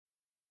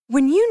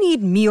When you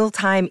need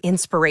mealtime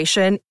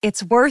inspiration,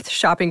 it's worth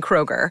shopping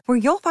Kroger, where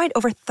you'll find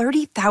over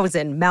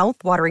 30,000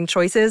 mouth-watering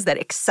choices that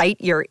excite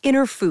your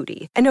inner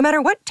foodie. And no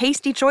matter what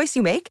tasty choice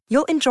you make,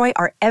 you'll enjoy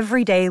our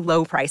everyday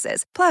low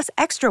prices, plus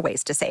extra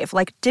ways to save,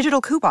 like digital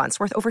coupons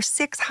worth over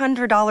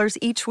 $600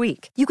 each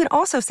week. You can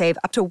also save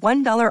up to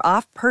 $1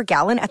 off per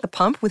gallon at the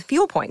pump with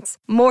fuel points.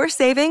 More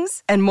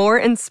savings and more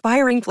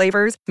inspiring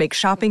flavors make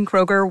shopping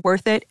Kroger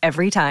worth it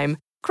every time.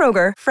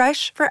 Kroger,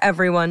 fresh for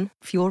everyone.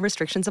 Fuel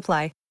restrictions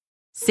apply.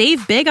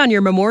 Save big on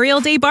your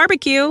Memorial Day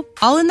barbecue,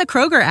 all in the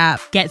Kroger app.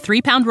 Get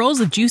 3-pound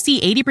rolls of juicy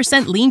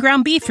 80% lean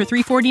ground beef for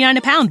 $3.49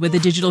 a pound with a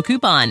digital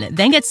coupon.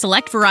 Then get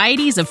select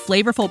varieties of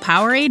flavorful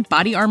Powerade,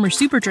 Body Armor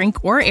Super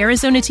Drink, or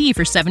Arizona tea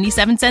for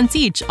 77 cents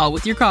each, all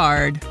with your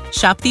card.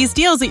 Shop these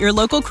deals at your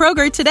local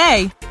Kroger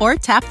today, or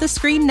tap the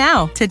screen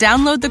now to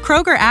download the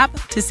Kroger app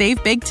to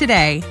save big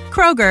today.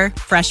 Kroger,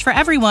 fresh for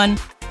everyone.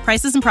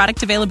 Prices and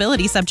product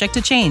availability subject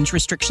to change.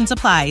 Restrictions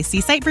apply. See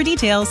site for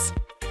details.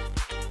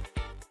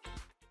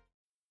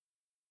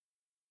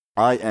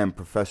 I am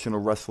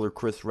professional wrestler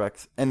Chris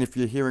Rex, and if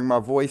you're hearing my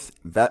voice,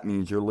 that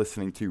means you're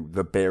listening to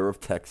the Bear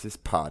of Texas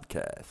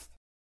podcast.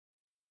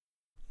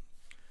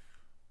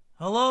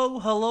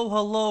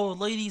 Hello,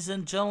 ladies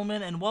and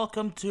gentlemen, and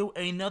welcome to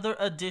another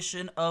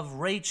edition of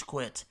Rage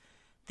Quit,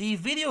 the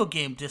video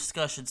game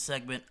discussion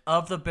segment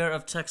of the Bear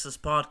of Texas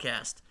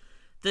podcast.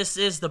 This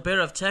is the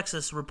Bear of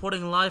Texas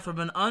reporting live from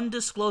an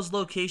undisclosed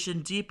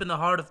location deep in the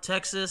heart of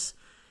Texas.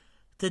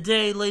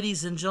 Today,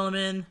 ladies and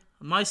gentlemen,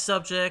 my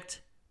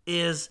subject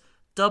is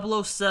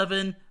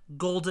 007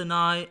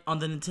 GoldenEye on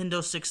the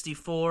Nintendo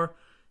 64.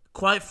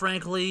 Quite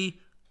frankly,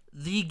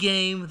 the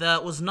game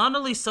that was not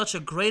only such a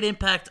great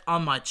impact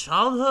on my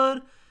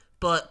childhood,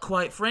 but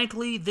quite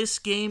frankly, this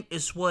game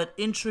is what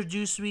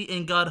introduced me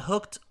and got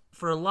hooked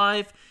for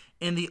life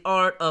in the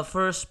art of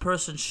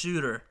first-person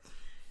shooter.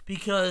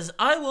 Because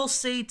I will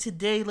say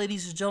today,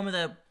 ladies and gentlemen,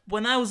 that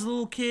when I was a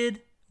little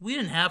kid, we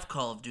didn't have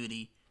Call of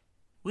Duty.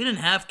 We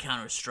didn't have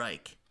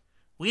Counter-Strike.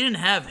 We didn't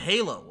have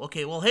Halo.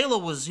 Okay, well, Halo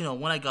was,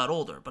 when I got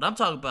older. But I'm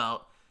talking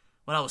about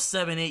when I was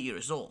 7, 8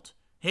 years old.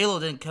 Halo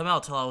didn't come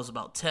out till I was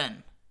about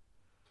 10.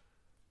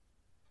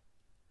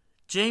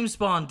 James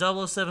Bond,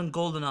 007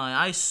 GoldenEye.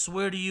 I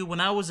swear to you, when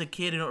I was a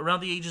kid,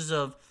 around the ages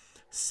of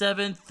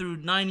 7 through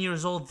 9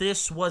 years old,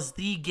 this was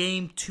the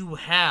game to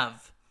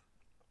have.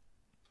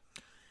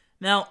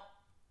 Now,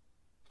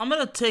 I'm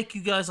going to take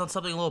you guys on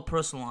something a little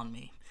personal on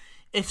me.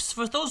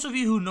 For those of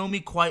you who know me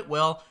quite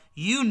well,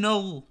 you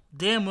know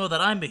damn well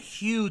that I'm a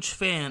huge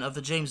fan of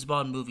the James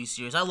Bond movie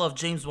series. I love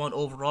James Bond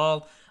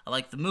overall. I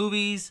like the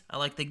movies, I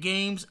like the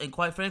games, and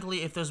quite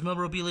frankly, if there's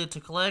memorabilia to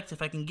collect,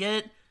 if I can get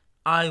it,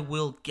 I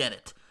will get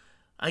it.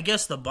 I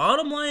guess the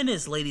bottom line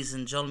is, ladies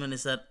and gentlemen,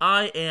 is that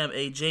I am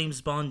a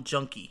James Bond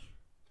junkie.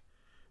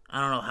 I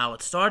don't know how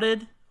it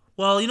started.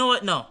 Well, you know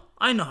what? No,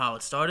 I know how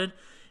it started.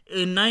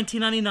 In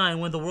 1999,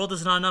 when The World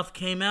Is Not Enough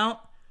came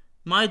out,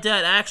 my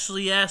dad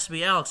actually asked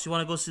me, Alex, you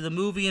want to go see the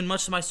movie? And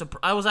much to my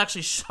surprise, I was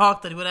actually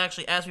shocked that he would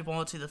actually ask me if I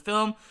wanted to see the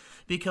film,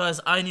 because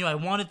I knew I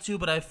wanted to,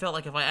 but I felt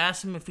like if I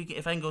asked him if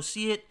I can go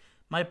see it,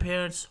 my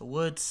parents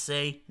would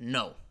say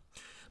no.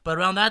 But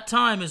around that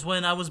time is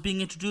when I was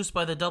being introduced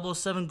by the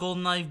 007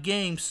 GoldenEye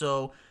game,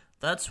 so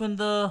that's when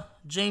the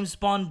James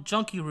Bond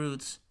junkie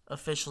roots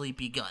officially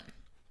begun.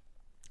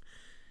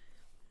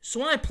 So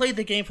when I played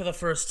the game for the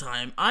first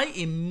time, I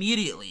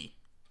immediately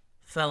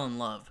fell in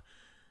love.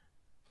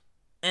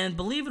 And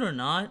believe it or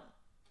not,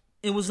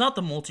 it was not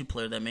the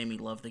multiplayer that made me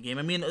love the game.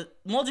 I mean,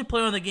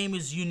 multiplayer on the game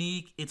is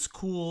unique, it's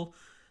cool,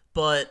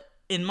 but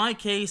in my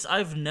case,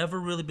 I've never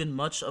really been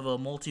much of a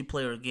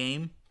multiplayer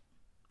game.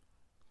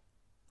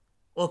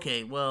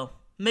 Okay, well,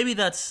 maybe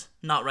that's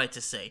not right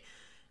to say.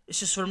 It's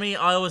just for me,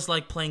 I always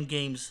like playing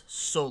games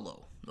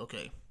solo,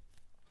 okay?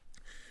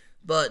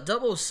 But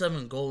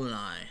 007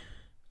 GoldenEye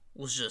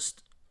was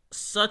just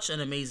such an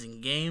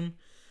amazing game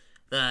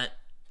that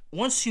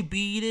once you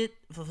beat it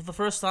for the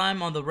first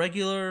time on the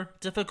regular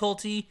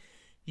difficulty,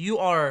 you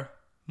are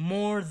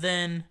more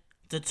than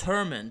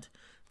determined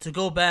to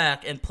go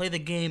back and play the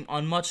game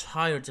on much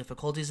higher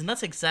difficulties, and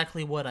that's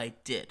exactly what I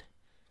did.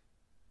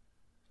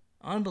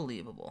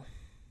 Unbelievable.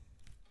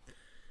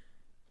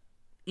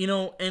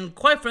 And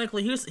quite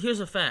frankly, here's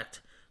a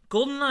fact.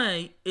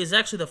 GoldenEye is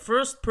actually the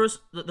first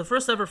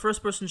ever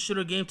first-person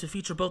shooter game to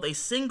feature both a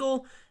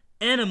single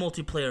and a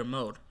multiplayer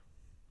mode.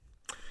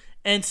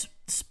 And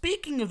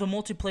speaking of the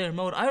multiplayer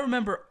mode, I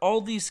remember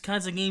all these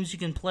kinds of games you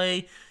can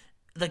play,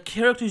 the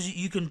characters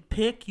you can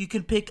pick. You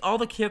can pick all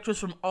the characters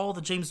from all the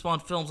James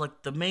Bond films,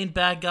 like the main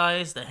bad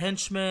guys, the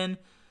henchmen.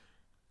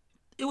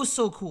 It was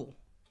so cool.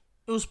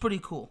 It was pretty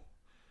cool.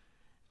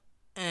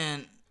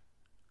 And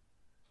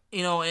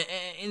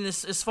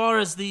as far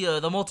as the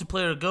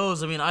multiplayer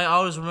goes, I mean, I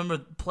always remember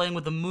playing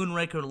with the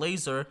Moonraker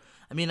laser.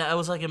 I mean, I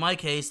was like, in my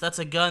case, that's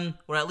a gun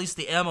where at least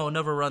the ammo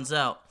never runs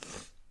out.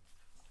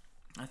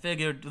 I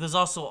figured there's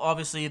also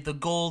obviously the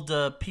gold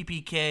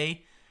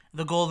PPK,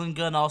 the golden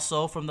gun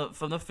also from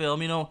the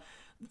film.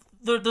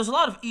 There's a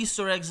lot of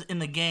Easter eggs in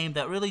the game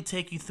that really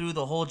take you through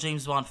the whole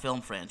James Bond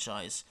film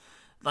franchise.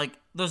 like,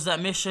 there's that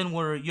mission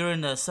where you're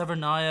in the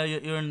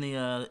Severnaya, you're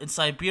in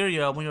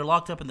Siberia when you're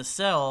locked up in the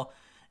cell,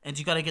 and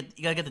you gotta get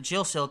the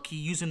jail cell key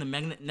using the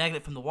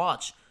magnet from the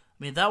watch.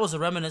 I mean, that was a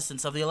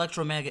reminiscence of the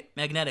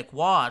electromagnetic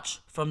watch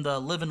from the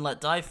Live and Let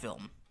Die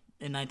film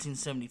in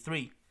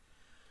 1973.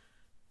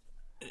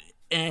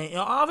 And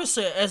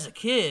obviously, as a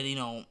kid,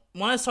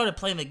 when I started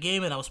playing the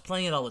game and I was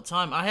playing it all the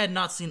time, I had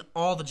not seen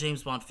all the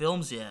James Bond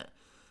films yet.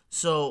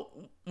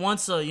 So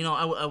once,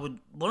 I would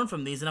learn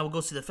from these and I would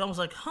go see the film. I was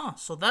like,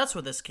 so that's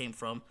where this came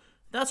from.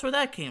 That's where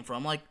that came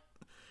from. Like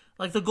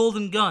the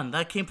golden gun,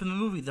 that came from the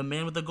movie The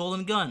Man with the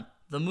Golden Gun.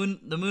 The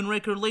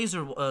Moonraker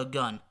laser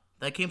gun,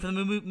 that came from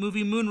the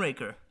movie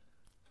Moonraker.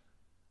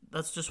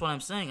 That's just what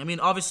I'm saying. I mean,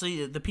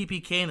 obviously, the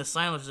PPK and the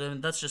silencers,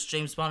 and that's just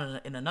James Bond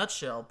in a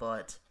nutshell,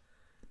 but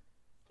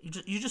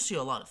you just see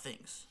a lot of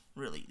things.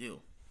 Really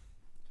do.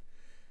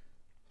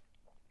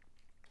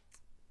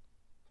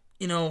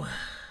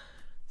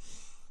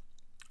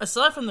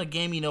 Aside from the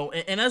game,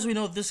 and as we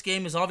know, this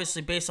game is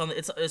obviously based on,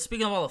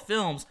 speaking of all the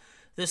films,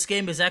 this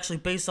game is actually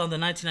based on the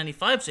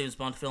 1995 James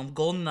Bond film,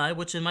 GoldenEye,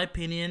 which in my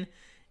opinion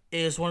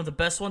is one of the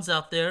best ones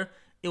out there.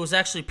 It was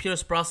actually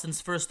Pierce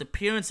Brosnan's first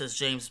appearance as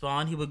James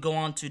Bond. He would go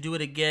on to do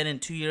it again in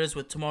 2 years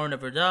with Tomorrow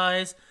Never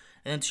Dies,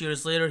 and then 2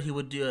 years later he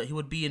would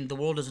be in The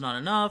World Is Not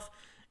Enough,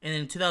 and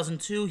in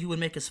 2002 he would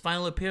make his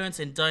final appearance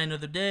in Die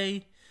Another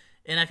Day.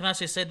 And I can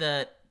actually say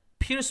that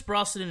Pierce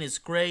Brosnan is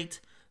great,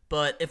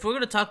 but if we're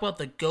going to talk about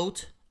the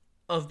GOAT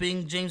of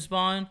being James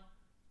Bond,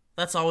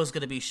 that's always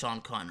going to be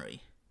Sean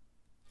Connery.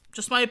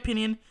 Just my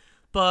opinion,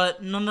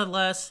 but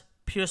nonetheless,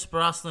 Pierce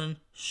Brosnan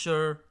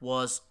sure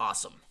was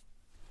awesome.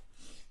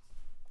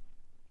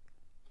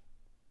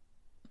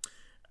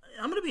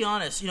 I'm going to be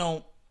honest,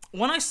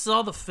 when I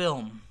saw the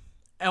film,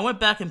 I went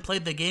back and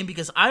played the game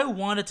because I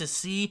wanted to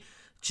see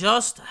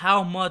just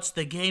how much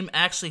the game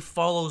actually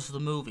follows the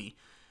movie.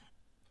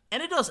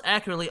 And it does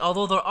accurately,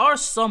 although there are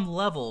some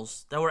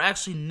levels that were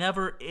actually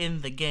never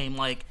in the game,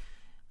 like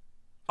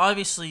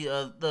obviously,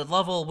 the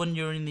level when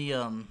you're in the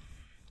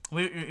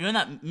you're in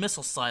that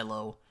missile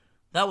silo,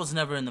 that was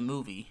never in the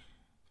movie.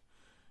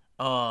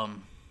 Also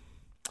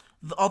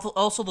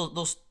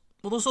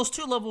those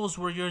two levels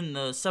where you're in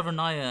the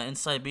Severnaya in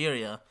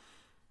Siberia.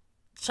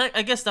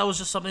 I guess that was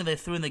just something they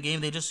threw in the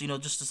game. They just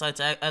decided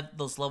to add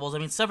those levels. I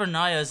mean,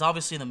 Severnaya is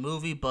obviously in the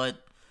movie,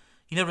 but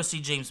you never see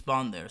James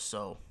Bond there,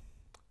 so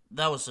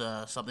that was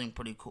something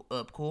pretty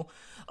cool.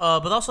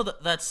 But also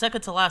that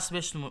second to last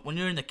mission when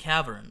you're in the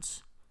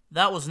caverns.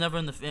 That was never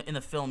in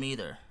the film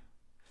either.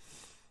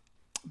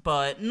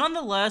 But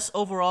nonetheless,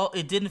 overall,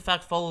 it did in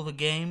fact follow the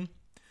game.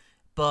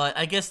 But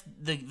I guess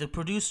the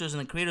producers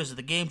and the creators of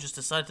the game just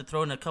decided to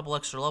throw in a couple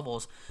extra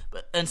levels.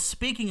 And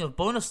speaking of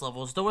bonus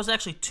levels, there was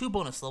actually 2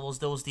 bonus levels.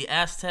 There was the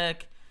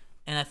Aztec,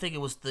 and I think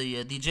it was the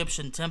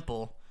Egyptian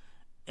temple.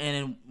 And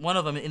in one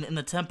of them, in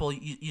the temple,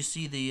 you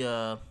see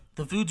the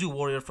voodoo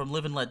warrior from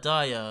Live and Let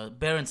Die,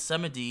 Baron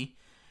Samedi.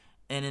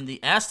 And in the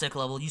Aztec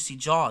level, you see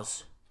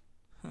Jaws.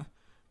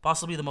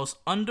 Possibly the most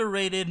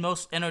underrated,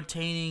 most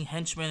entertaining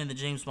henchman in the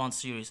James Bond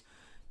series.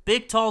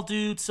 Big, tall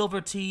dude, silver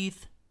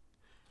teeth.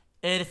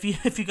 And if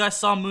you guys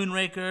saw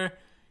Moonraker,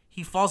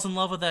 he falls in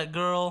love with that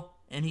girl,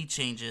 and he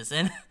changes.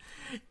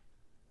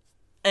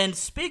 And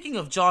speaking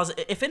of Jaws,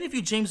 if any of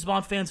you James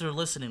Bond fans are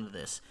listening to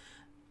this,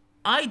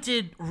 I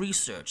did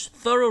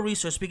thorough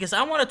research, because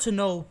I wanted to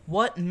know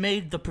what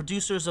made the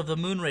producers of the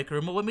Moonraker,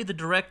 and what made the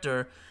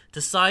director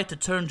decide to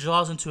turn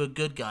Jaws into a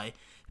good guy.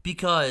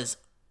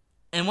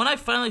 And when I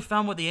finally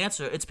found what the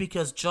answer, it's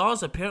because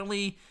Jaws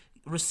apparently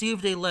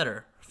received a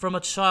letter from a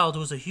child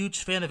who was a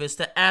huge fan of his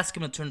to ask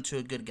him to turn into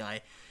a good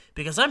guy.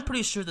 Because I'm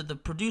pretty sure that the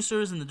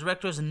producers and the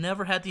directors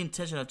never had the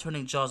intention of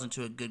turning Jaws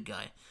into a good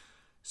guy.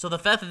 So the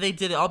fact that they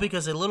did it all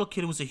because a little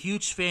kid who was a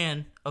huge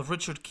fan of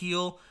Richard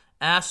Kiel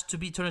asked to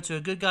be turned into a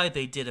good guy,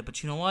 they did it.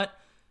 But you know what?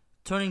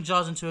 Turning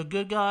Jaws into a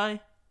good guy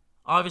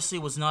obviously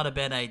was not a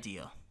bad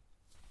idea.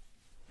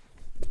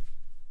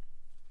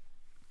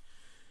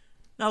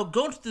 Now,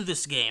 going through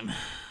this game,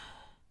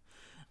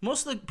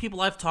 most of the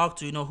people I've talked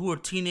to, who were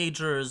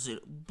teenagers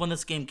when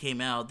this game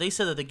came out, they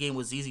said that the game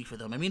was easy for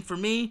them. I mean, for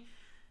me,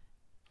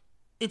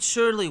 it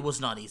surely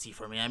was not easy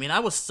for me. I mean, I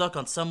was stuck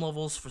on some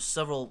levels for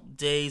several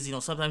days,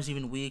 sometimes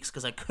even weeks,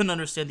 because I couldn't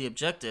understand the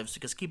objectives.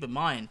 Because keep in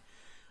mind,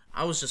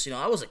 I was just,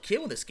 I was a kid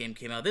when this game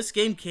came out. This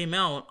game came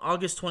out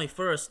August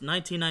 21st,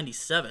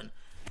 1997.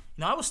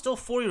 I was still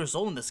 4 years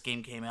old when this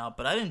game came out,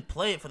 but I didn't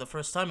play it for the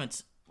first time.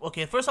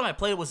 The first time I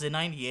played it was in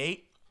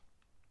 98.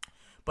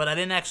 But I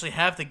didn't actually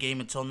have the game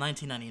until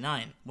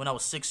 1999, when I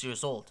was 6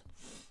 years old.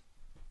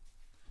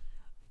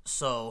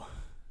 So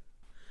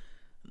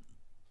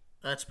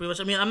that's pretty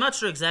much. I mean, I'm not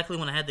sure exactly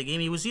when I had the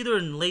game. It was either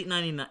in late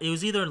 99. It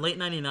was either in late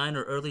 99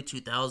 or early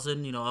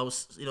 2000.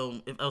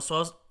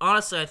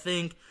 Honestly, I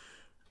think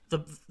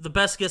the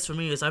best guess for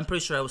me is I'm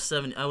pretty sure I was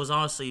 7. I was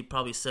honestly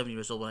probably 7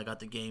 years old when I got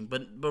the game.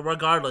 But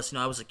regardless,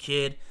 I was a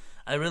kid.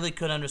 I really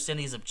couldn't understand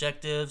these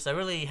objectives. I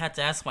really had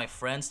to ask my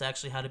friends to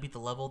actually how to beat the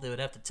level. They would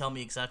have to tell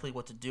me exactly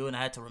what to do, and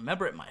I had to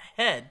remember it in my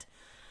head.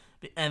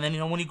 And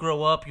then, when you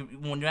grow up,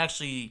 when you're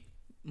actually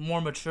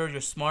more mature,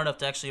 you're smart enough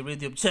to actually read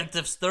the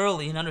objectives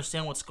thoroughly and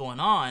understand what's going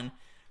on,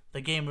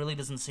 the game really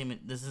doesn't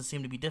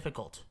seem to be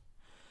difficult.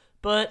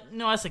 But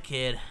as a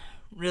kid,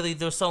 really,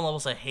 there's some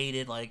levels I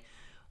hated, like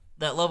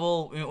that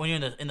level when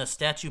you're in the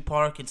statue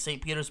park in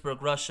St.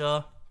 Petersburg,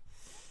 Russia.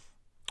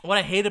 What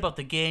I hate about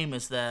the game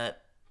is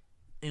that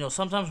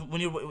sometimes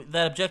when you're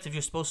that objective,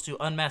 you're supposed to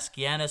unmask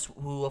Yanis,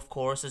 who, of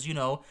course, as you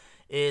know,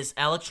 is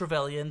Alex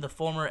Trevelyan, the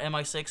former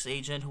MI6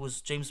 agent who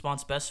was James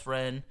Bond's best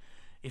friend.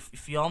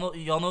 If y'all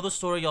know the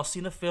story, y'all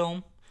seen the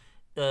film.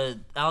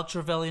 Alex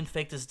Trevelyan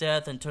faked his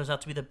death and turns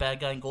out to be the bad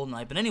guy in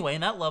GoldenEye. But anyway,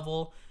 in that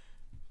level,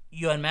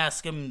 you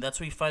unmask him. That's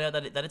where you find out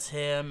that it's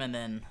him, and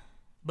then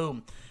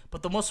boom.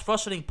 But the most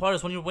frustrating part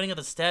is when you're waiting at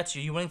the statue,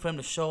 you're waiting for him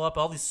to show up.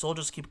 All these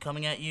soldiers keep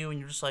coming at you, and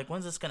you're just like,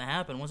 when's this gonna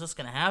happen? When's this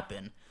gonna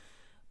happen?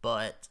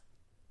 But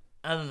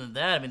other than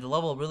that, I mean, the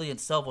level really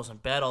itself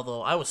wasn't bad.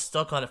 Although I was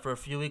stuck on it for a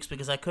few weeks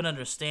because I couldn't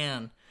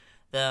understand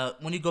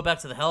that when you go back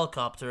to the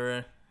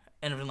helicopter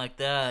and everything like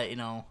that,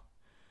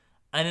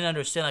 I didn't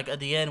understand, like, at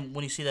the end,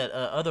 when you see that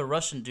other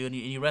Russian dude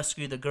and you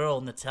rescue the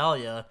girl,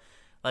 Natalia,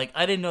 like,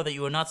 I didn't know that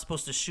you were not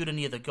supposed to shoot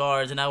any of the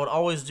guards, and I would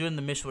always do it and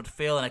the mission would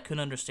fail, and I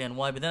couldn't understand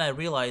why, but then I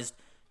realized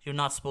you're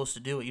not supposed to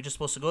do it. You're just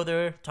supposed to go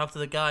there, talk to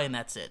the guy, and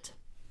that's it.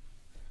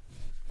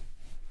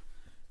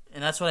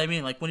 And that's what I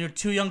mean, like, when you're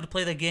too young to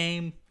play the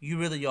game, you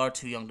really are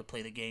too young to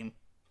play the game.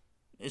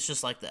 It's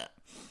just like that.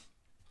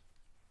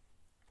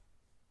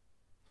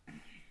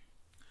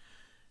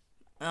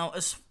 Now,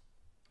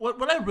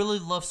 what I really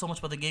love so much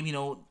about the game,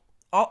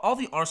 all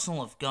the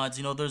arsenal of guns.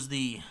 There's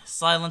the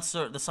silenced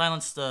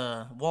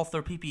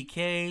Walther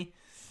PPK.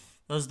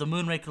 There's the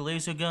Moonraker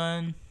laser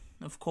gun,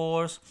 of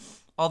course.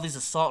 All these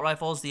assault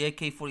rifles, the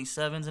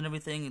AK-47s and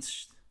everything.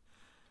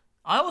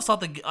 I always thought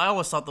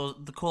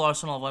the cool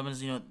arsenal of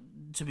weapons,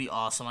 to be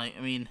awesome. I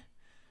mean,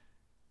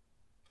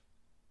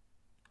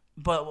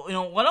 but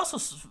what I also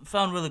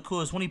found really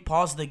cool is when he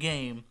paused the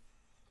game.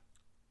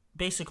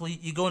 Basically,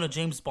 you go into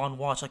James Bond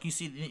watch, like you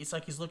see, it's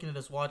like he's looking at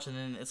his watch, and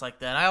then it's like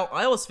that.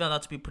 I always found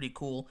that to be pretty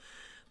cool,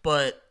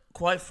 but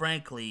quite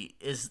frankly,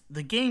 is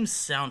the game's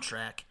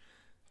soundtrack.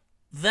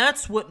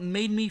 That's what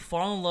made me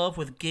fall in love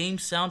with game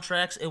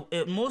soundtracks.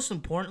 It most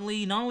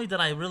importantly, not only did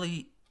I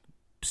really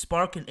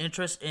spark an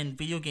interest in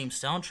video game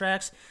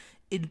soundtracks,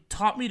 it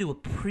taught me to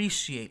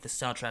appreciate the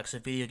soundtracks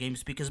of video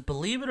games, because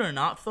believe it or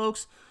not,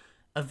 folks,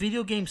 a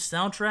video game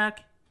soundtrack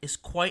is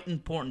quite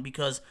important,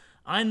 because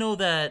I know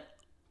that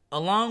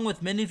along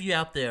with many of you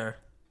out there,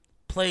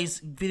 plays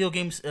video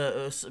games.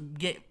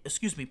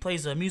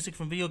 Plays music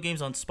from video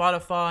games on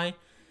Spotify,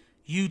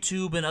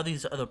 YouTube, and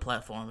these other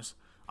platforms.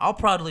 I'll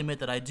proudly admit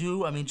that I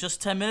do. I mean,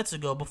 just 10 minutes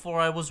ago, before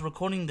I was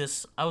recording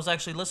this, I was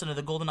actually listening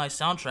to the GoldenEye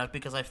soundtrack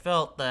because I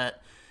felt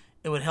that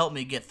it would help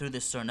me get through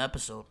this certain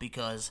episode.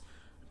 Because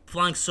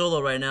flying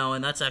solo right now,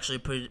 and that's actually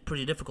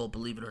pretty difficult,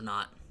 believe it or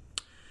not.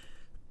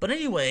 But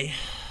anyway,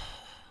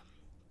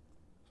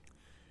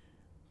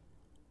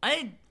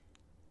 I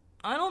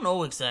don't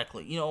know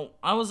exactly. I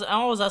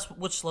always asked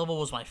which level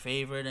was my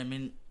favorite. I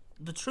mean,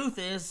 the truth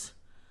is,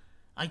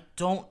 I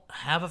don't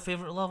have a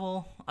favorite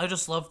level. I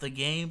just love the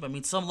game. I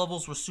mean, some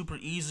levels were super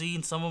easy,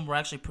 and some of them were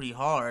actually pretty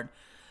hard.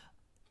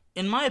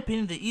 In my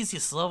opinion, the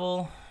easiest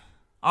level,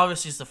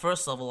 obviously, is the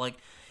first level. Like,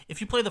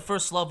 if you play the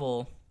first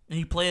level, and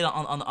you play it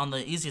on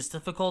the easiest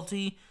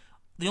difficulty,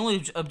 the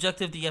only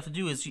objective that you have to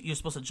do is you're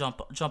supposed to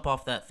jump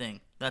off that thing.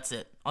 That's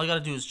it. All you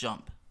gotta do is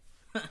jump.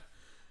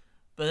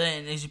 But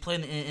then, as you play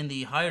in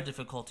the higher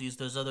difficulties,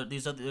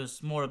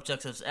 there's more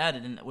objectives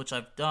added, which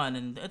I've done,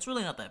 and it's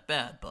really not that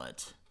bad.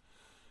 But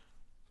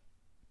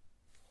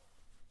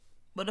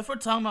if we're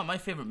talking about my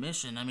favorite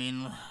mission, I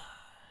mean,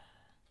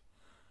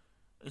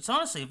 it's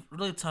honestly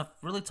really tough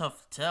to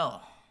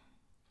tell.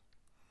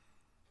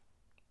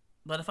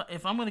 But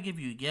if I'm gonna give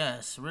you a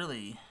guess,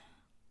 really,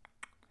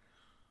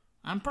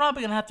 I'm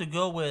probably gonna have to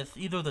go with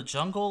either the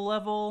jungle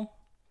level,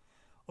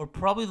 or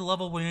probably the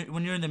level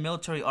when you're in the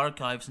military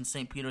archives in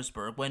St.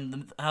 Petersburg.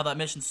 How that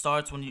mission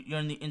starts when you're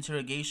in the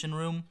interrogation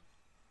room,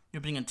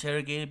 you're being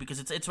interrogated, because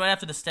it's right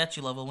after the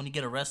statue level when you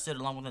get arrested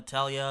along with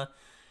Natalia,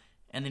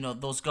 and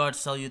those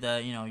guards tell you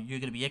that you're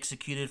gonna be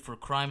executed for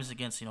crimes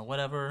against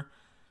whatever.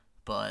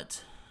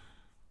 But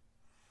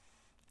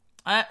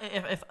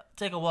if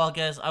take a wild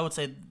guess, I would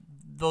say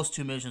those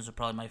two missions are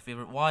probably my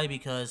favorite. Why?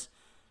 Because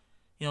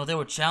they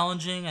were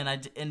challenging,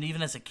 and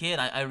even as a kid,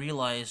 I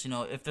realized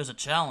if there's a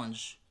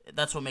challenge,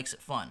 that's what makes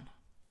it fun.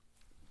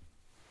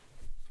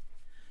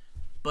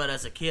 But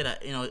as a kid,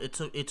 it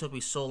took me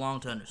so long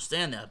to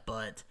understand that.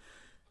 But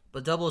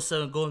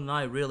 007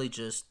 GoldenEye really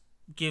just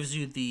gives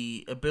you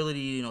the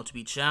ability, to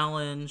be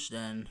challenged,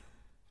 and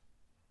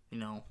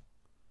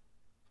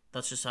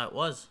that's just how it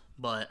was.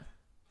 But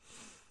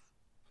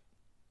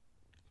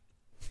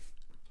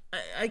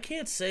I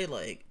can't say,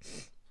 like,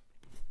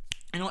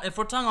 if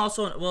we're talking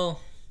also, well,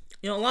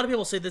 a lot of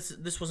people say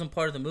this wasn't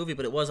part of the movie,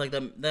 but it was, like,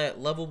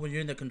 that level when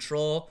you're in the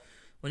control,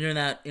 when you're in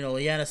that,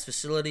 Yanis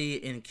facility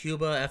in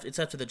Cuba. It's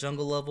after the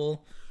jungle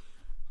level.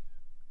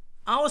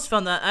 I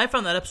found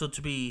that episode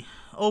to be,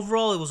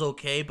 overall, it was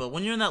okay, but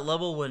when you're in that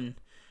level when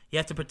you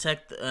have to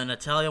protect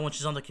Natalia when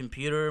she's on the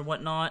computer and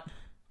whatnot.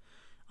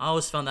 I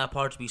always found that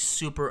part to be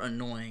super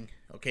annoying,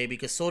 okay,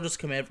 because soldiers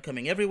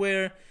coming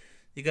everywhere,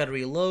 you gotta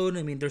reload.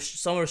 I mean,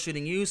 some are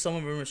shooting you, some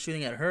of them are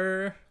shooting at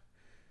her.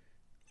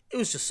 It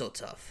was just so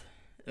tough.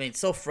 I mean,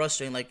 so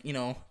frustrating, like,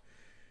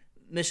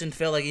 mission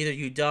failed, like either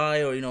you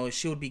die or,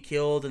 she would be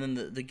killed, and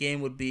then the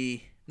game would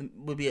be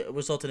a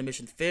result in a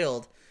mission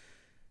failed.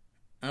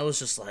 I was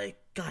just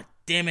like, God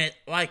damn it,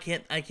 why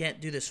I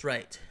can't do this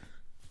right.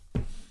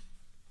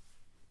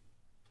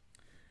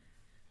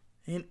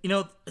 And,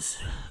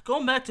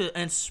 going back to,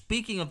 and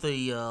speaking of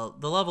the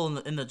level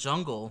in the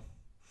jungle,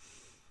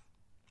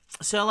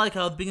 see, I like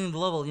how at the beginning of the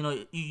level,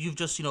 you've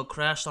just,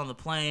 crashed on the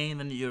plane,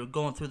 then you're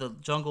going through the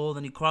jungle,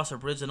 then you cross a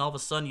bridge, and all of a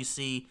sudden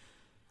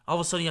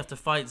you have to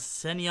fight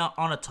Xenia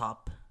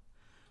Onatop.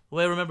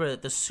 Well, remember,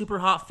 the super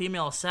hot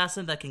female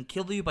assassin that can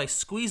kill you by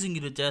squeezing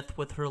you to death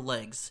with her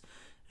legs.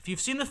 If you've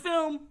seen the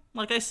film,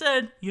 like I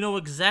said, you know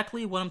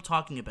exactly what I'm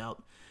talking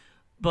about.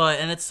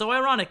 And it's so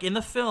ironic in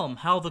the film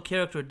how the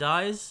character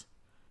dies,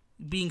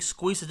 being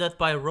squeezed to death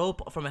by a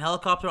rope from a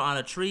helicopter on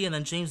a tree, and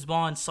then James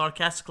Bond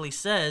sarcastically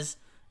says,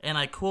 and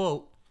I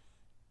quote,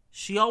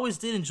 "She always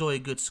did enjoy a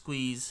good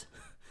squeeze."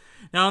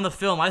 Now in the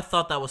film, I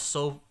thought that was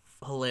so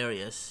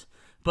hilarious.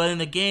 But in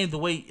the game, the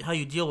way how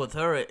you deal with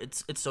her,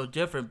 it's so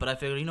different. But I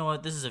figured, you know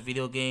what, this is a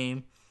video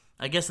game.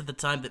 I guess at the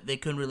time that they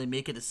couldn't really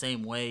make it the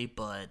same way,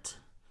 but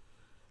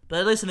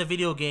at least in the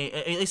video game,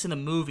 at least in the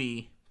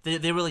movie,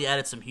 they really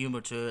added some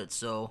humor to it.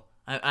 So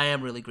I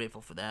am really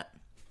grateful for that.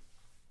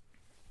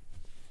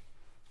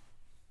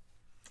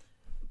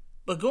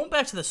 But going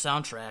back to the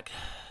soundtrack.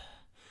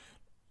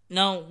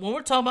 Now, when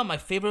we're talking about my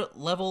favorite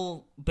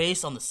level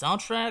based on the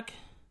soundtrack,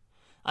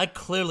 I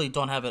clearly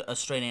don't have a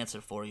straight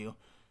answer for you.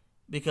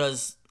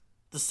 Because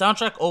the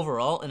soundtrack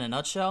overall, in a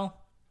nutshell,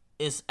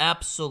 is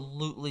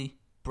absolutely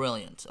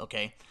brilliant,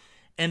 okay?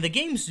 And the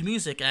game's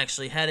music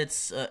actually had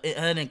it had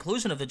an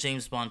inclusion of the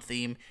James Bond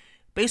theme,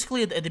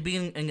 basically at the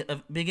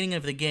beginning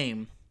of the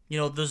game.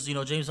 There's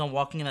James Bond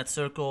walking in that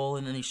circle,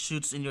 and then he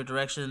shoots in your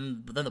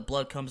direction, but then the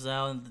blood comes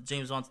out, and the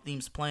James Bond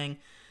theme's playing.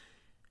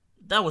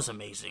 That was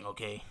amazing,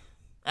 okay?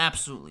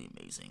 Absolutely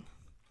amazing.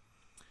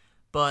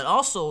 But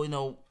also,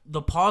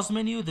 the pause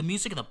menu, the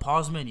music in the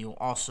pause menu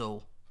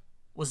also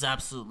was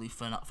absolutely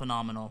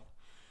phenomenal.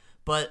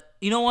 But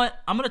you know what?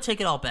 I'm going to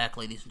take it all back,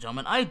 ladies and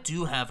gentlemen. I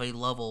do have a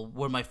level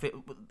where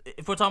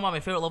if we're talking about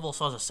my favorite level as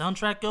far as the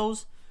soundtrack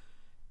goes,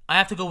 I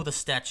have to go with the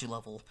statue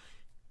level.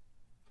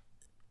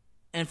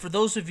 And for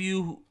those of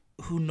you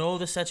who know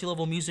the statue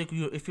level music,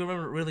 if you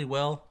remember it really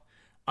well,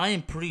 I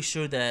am pretty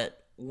sure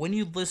that when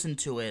you listen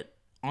to it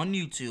on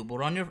YouTube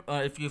or on your,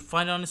 if you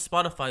find it on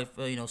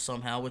Spotify,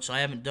 somehow, which I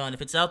haven't done,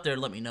 if it's out there,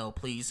 let me know,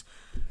 please.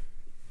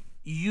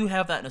 You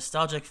have that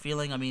nostalgic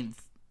feeling. I mean,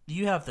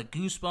 you have the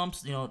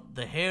goosebumps.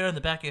 The hair in the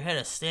back of your head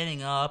is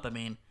standing up. I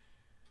mean,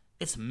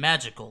 it's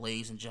magical,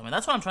 ladies and gentlemen.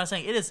 That's what I'm trying to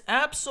say. It is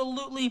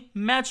absolutely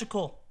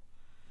magical.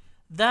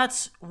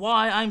 That's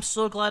why I'm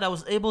so glad I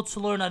was able to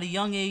learn at a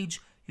young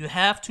age. You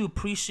have to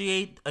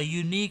appreciate a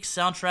unique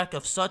soundtrack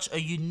of such a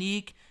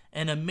unique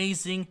and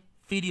amazing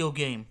video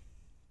game.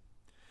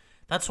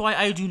 That's why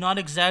I do not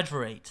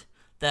exaggerate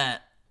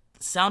that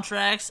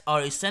soundtracks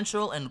are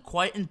essential and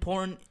quite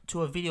important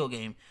to a video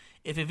game.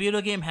 If a video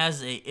game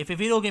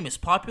is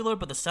popular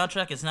but the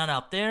soundtrack is not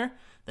out there,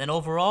 then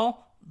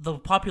overall the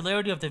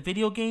popularity of the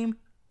video game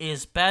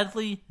is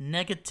badly,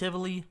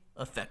 negatively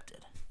affected.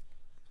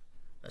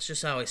 That's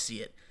just how I see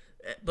it.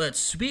 But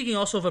speaking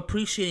also of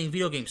appreciating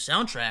video game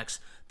soundtracks,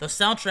 the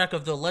soundtrack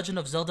of The Legend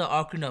of Zelda: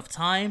 Ocarina of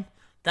Time,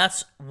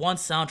 that's one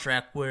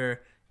soundtrack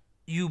where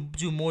you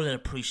do more than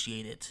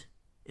appreciate it.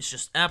 It's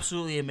just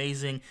absolutely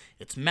amazing.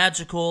 It's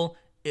magical.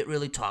 It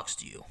really talks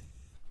to you.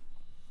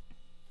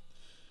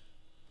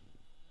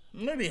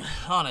 I'm gonna be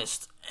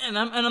honest, and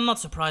I'm not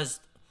surprised,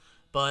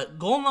 but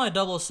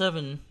GoldenEye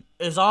 007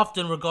 is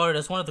often regarded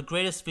as one of the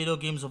greatest video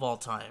games of all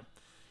time.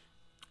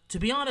 To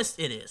be honest,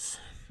 it is.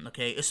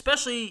 Okay,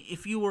 especially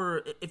if you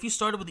were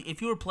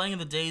playing in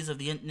the days of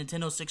the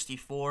Nintendo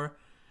 64.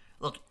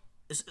 Look,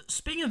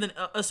 speaking of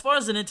as far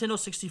as the Nintendo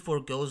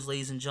 64 goes,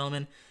 ladies and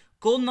gentlemen,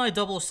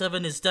 GoldenEye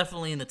 007 is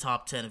definitely in the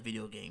top 10 of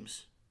video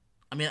games.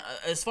 I mean,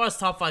 as far as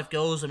top 5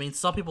 goes, I mean,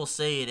 some people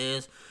say it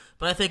is,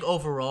 but I think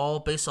overall,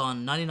 based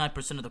on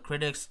 99% of the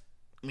critics,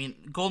 I mean,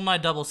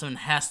 GoldenEye 007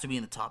 has to be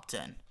in the top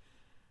 10.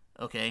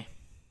 Okay?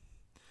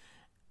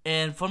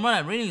 And from what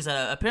I'm reading is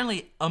that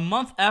apparently a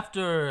month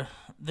after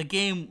the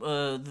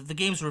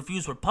game's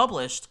reviews were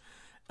published,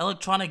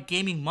 Electronic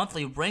Gaming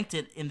Monthly ranked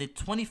it in the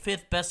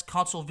 25th best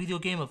console video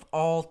game of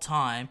all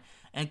time,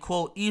 and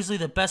quote, easily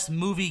the best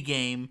movie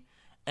game,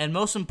 and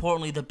most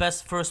importantly, the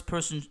best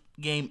first-person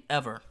game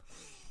ever.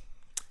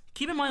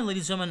 Keep in mind,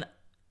 ladies and gentlemen,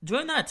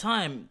 during that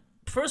time,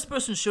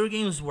 first-person shooter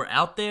games were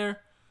out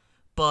there,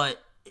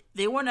 but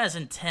they weren't as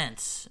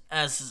intense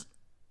as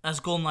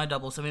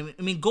GoldenEye 007.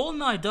 I mean,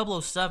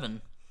 GoldenEye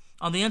 007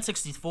 on the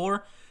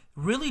N64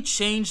 really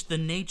changed the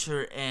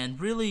nature and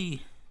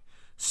really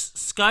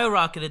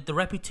skyrocketed the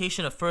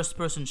reputation of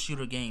first-person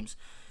shooter games.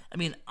 I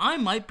mean, I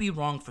might be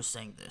wrong for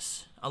saying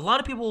this. A lot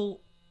of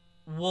people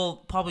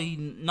will probably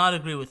not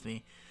agree with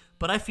me,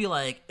 but I feel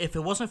like if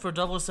it wasn't for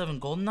 007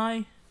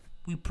 GoldenEye,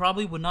 we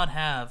probably would not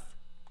have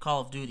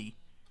Call of Duty.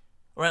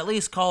 Or at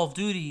least Call of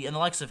Duty and the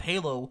likes of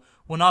Halo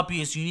will not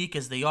be as unique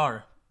as they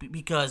are.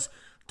 Because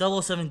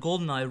 007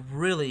 GoldenEye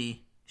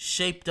really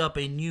shaped up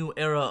a new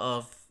era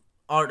of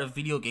art of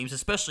video games,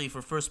 especially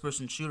for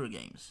first-person shooter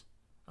games.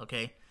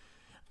 Okay?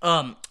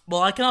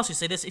 Well, I can also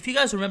say this. If you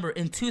guys remember,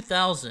 in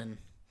 2000,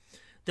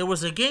 there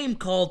was a game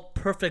called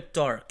Perfect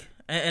Dark.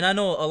 And I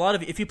know a lot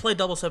of you, if you played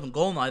 007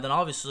 GoldenEye, then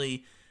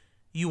obviously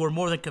you were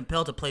more than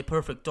compelled to play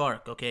Perfect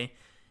Dark, okay?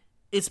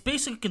 It's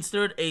basically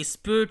considered a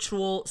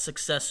spiritual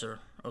successor,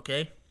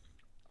 okay?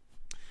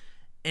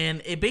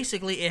 And it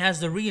has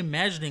the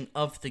reimagining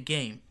of the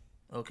game,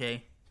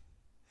 okay?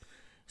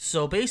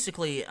 So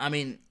basically, I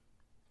mean,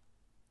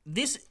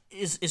 this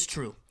is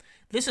true.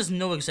 This is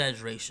no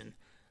exaggeration.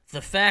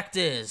 The fact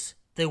is,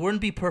 there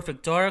wouldn't be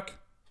Perfect Dark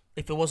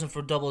if it wasn't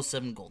for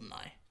 007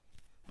 GoldenEye,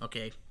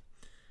 okay?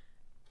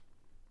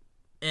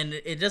 And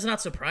it does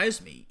not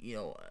surprise me,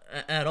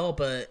 at all,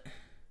 but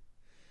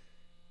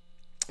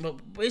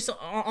based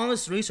on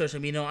this research, I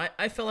mean,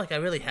 I felt like I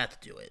really had to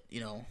do it,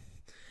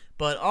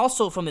 But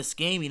also from this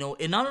game,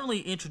 it not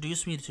only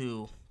introduced me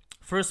to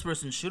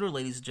first-person shooter,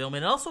 ladies and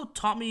gentlemen, it also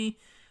taught me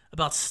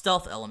about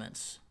stealth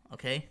elements,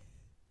 okay?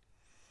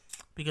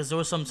 Because there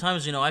were some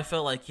times, I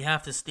felt like you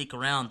have to sneak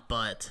around,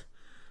 but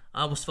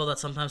I always felt that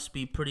sometimes to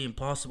be pretty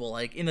impossible.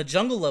 Like, in the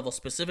jungle level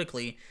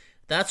specifically,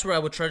 that's where I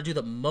would try to do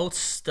the most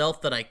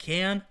stealth that I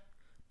can,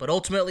 but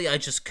ultimately I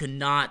just could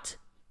not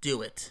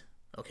do it,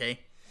 okay?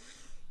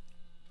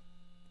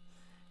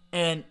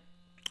 And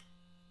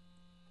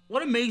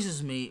what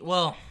amazes me,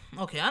 well,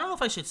 okay, I don't know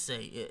if I should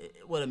say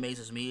what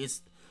amazes me is,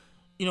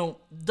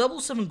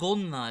 007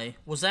 GoldenEye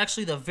was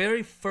actually the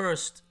very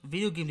first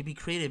video game to be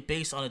created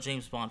based on a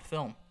James Bond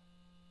film.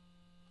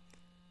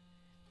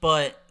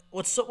 But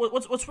what's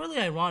really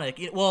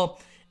ironic, it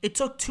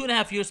took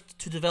 2.5 years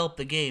to develop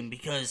the game,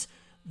 because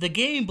the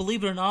game,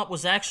 believe it or not,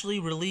 was actually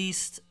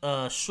released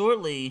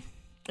shortly.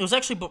 It was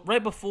actually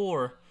right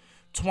before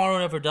Tomorrow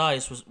Never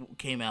Dies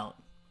came out,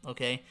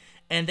 okay?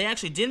 And they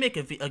actually did make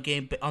a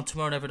game on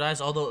Tomorrow Never Dies,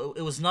 although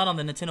it was not on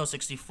the Nintendo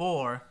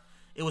 64.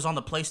 It was on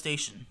the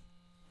PlayStation.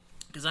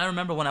 Because I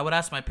remember when I would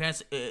ask my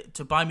parents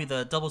to buy me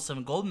the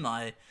 007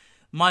 GoldenEye,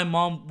 my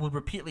mom would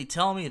repeatedly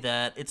tell me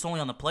that it's only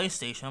on the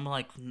PlayStation. I'm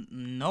like,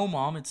 no,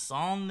 Mom, it's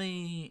on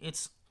the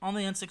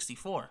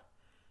N64.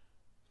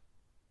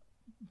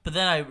 But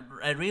then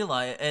I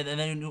realized, and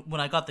then when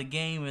I got the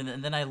game,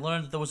 and then I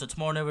learned that there was a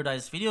Tomorrow Never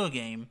Dies video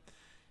game,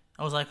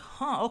 I was like,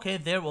 okay,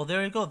 there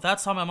you go.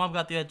 That's how my mom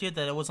got the idea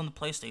that it was on the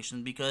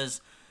PlayStation,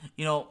 because,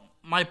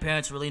 my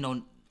parents really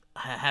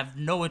have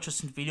no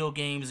interest in video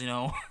games,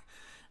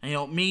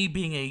 And, me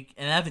being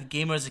an avid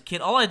gamer as a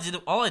kid, all I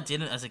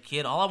did as a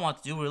kid, all I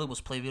wanted to do really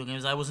was play video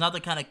games. I was not the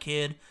kind of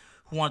kid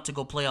who wanted to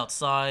go play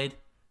outside,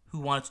 who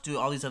wanted to do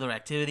all these other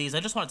activities. I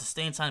just wanted to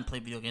stay inside and play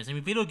video games. I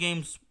mean, video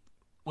games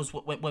was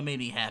what made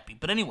me happy.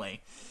 But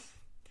anyway,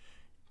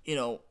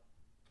 the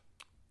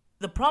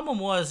problem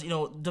was,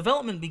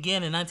 development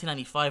began in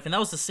 1995, and that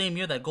was the same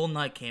year that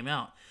GoldenEye came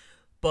out.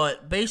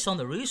 But based on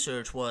the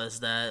research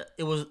was that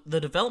the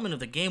development of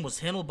the game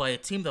was handled by a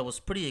team that was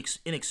pretty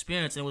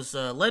inexperienced, and it was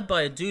led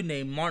by a dude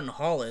named Martin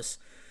Hollis,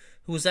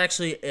 who was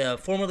actually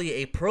formerly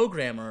a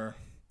programmer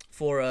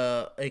for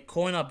a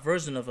coin-op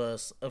version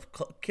of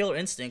Killer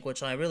Instinct,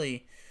 which I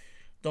really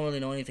don't really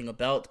know anything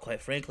about,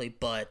 quite frankly.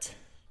 But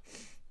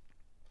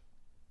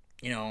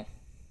and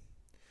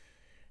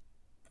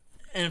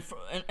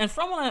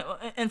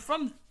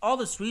from all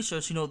this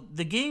research,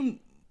 the game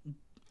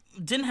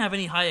didn't have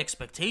any high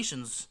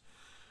expectations,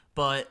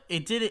 but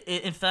it did.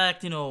 In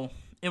fact,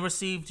 it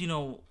received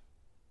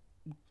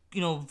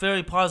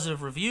very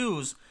positive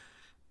reviews,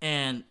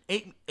 and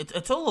a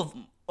total of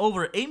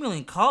over 8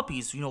 million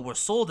copies were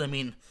sold. I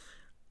mean,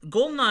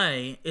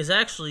 GoldenEye is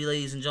actually,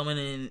 ladies and gentlemen,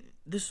 and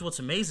this is what's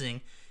amazing,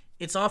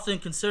 it's often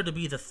considered to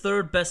be the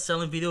third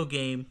best-selling video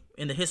game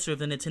in the history of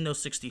the Nintendo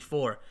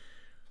 64.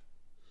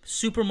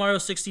 Super Mario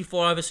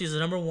 64 obviously is the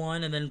number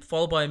one, and then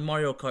followed by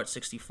Mario Kart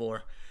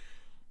 64.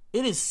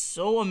 It is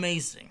so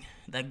amazing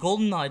that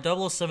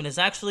GoldenEye 007 is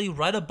actually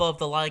right above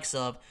the likes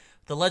of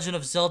The Legend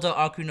of Zelda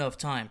Ocarina of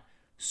Time,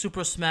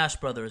 Super Smash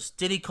Bros.,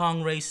 Diddy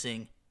Kong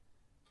Racing.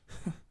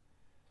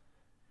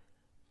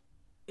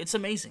 It's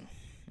amazing,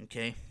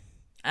 okay?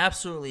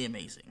 Absolutely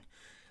amazing.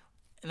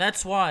 And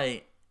that's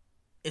why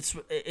it's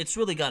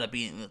really got to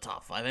be in the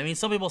top 5. I mean,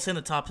 some people say in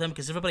the top 10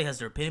 because everybody has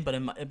their opinion,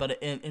 but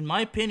in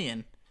my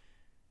opinion,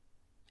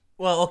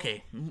 well,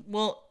 okay,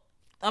 well,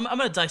 I'm going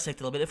to dissect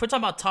it a little bit. If we're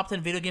talking about top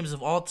 10 video games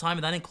of all time,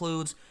 and that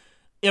includes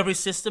every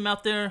system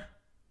out there,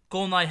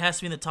 GoldenEye has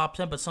to be in the top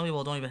 10, but some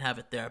people don't even have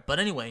it there. But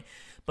anyway,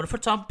 if we're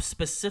talking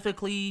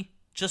specifically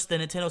just the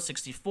Nintendo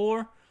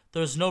 64,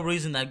 there's no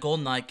reason that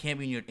GoldenEye can't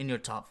be in your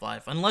top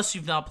 5, unless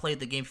you've not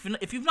played the game.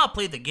 If you've not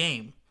played the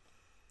game,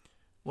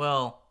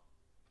 well,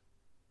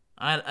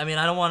 I mean,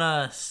 I don't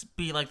want to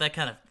be like that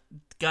kind of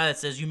guy that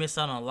says you missed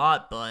out on a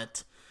lot,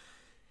 but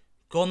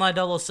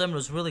GoldenEye 007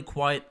 was really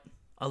quite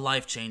a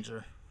life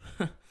changer.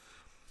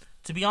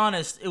 to be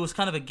honest, it was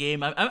kind of a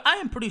game. I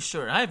am pretty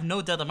sure. I have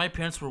no doubt that my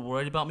parents were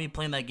worried about me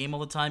playing that game all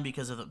the time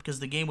because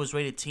the game was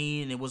rated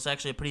teen and it was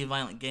actually a pretty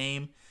violent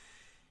game.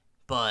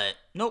 But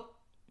nope,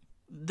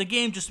 the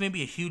game just made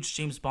me a huge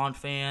James Bond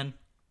fan.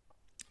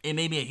 It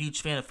made me a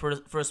huge fan of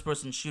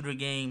first-person shooter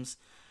games,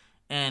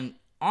 and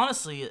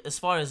honestly, as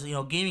far as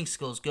gaming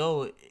skills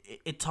go,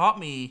 it taught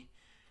me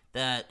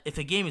that if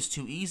a game is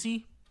too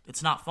easy,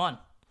 it's not fun. I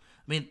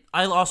mean,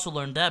 I also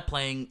learned that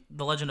playing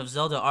The Legend of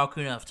Zelda: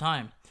 Ocarina of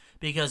Time.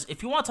 Because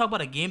if you want to talk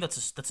about a game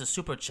that's a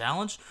super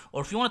challenge,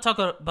 or if you want to talk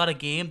about a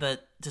game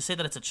that to say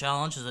that it's a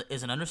challenge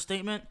is an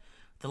understatement,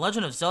 The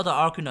Legend of Zelda: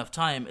 Ocarina of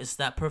Time is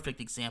that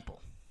perfect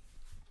example.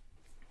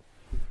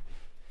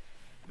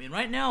 I mean,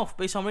 right now,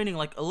 based on rating,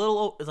 like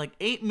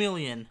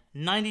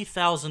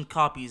 8,090,000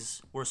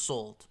 copies were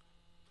sold.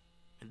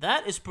 And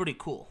that is pretty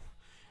cool.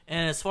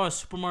 And as far as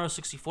Super Mario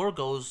 64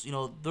 goes,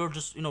 they're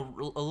just a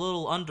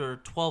little under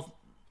 12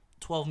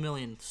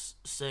 million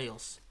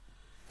sales.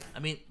 I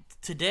mean,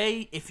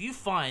 today, if you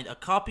find a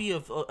copy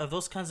of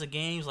those kinds of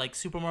games like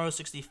Super Mario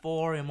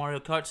 64 and Mario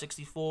Kart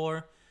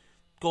 64,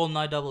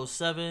 GoldenEye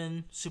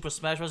 007, Super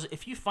Smash Bros.,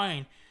 if you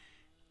find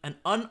an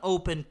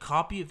unopened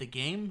copy of the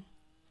game,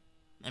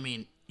 I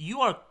mean,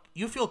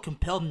 you feel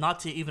compelled not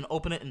to even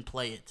open it and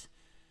play it.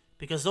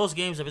 Because those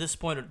games, at this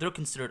point, they're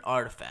considered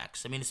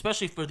artifacts. I mean,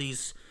 especially for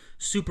these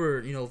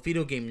super,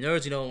 video game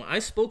nerds. I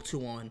spoke to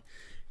one,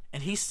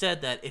 and he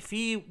said that if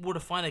he were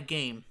to find a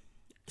game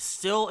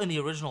still in the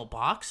original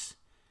box,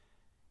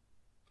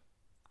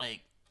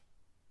 like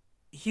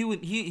he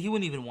wouldn't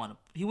even want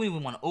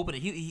to open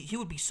it. He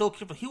would be so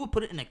careful. He would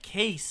put it in a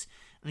case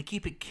and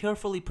keep it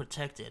carefully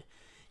protected.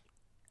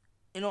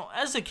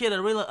 As a kid, I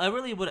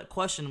really would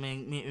question. I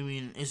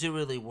mean, is it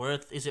really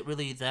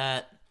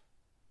that?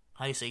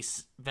 How do you say,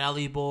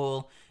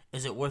 valuable?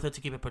 Is it worth it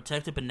to keep it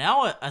protected? But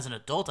now, as an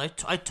adult, I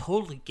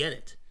totally get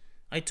it.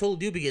 I totally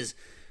do, because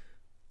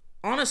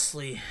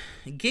honestly,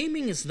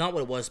 gaming is not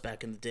what it was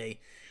back in the day.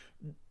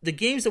 The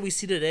games that we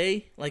see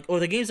today, or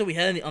the games that we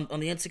had on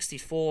the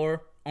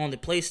N64, on the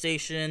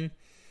PlayStation,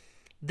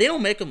 they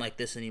don't make them like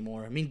this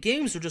anymore. I mean,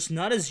 games are just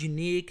not as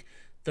unique,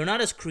 they're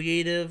not as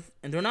creative,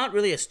 and they're not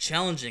really as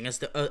challenging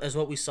as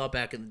what we saw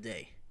back in the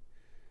day.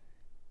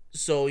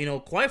 So,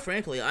 quite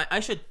frankly, I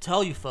should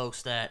tell you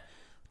folks that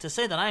to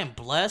say that I am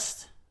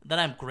blessed, that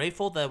I'm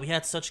grateful that we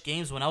had such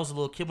games when I was a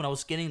little kid, when I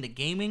was getting into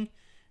gaming,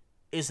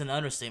 is an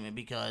understatement,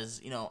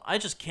 because, I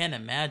just can't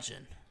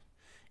imagine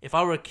if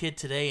I were a kid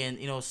today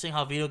and, seeing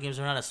how video games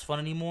are not as fun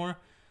anymore.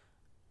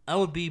 I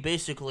would be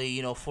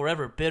basically,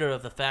 forever bitter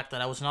of the fact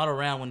that I was not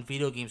around when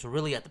video games were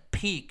really at the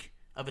peak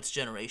of its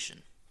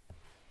generation.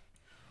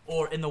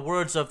 Or, in the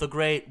words of the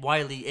great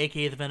Wiley,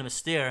 aka the Venomous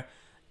Stare,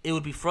 it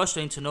would be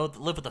frustrating to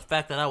live with the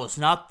fact that I was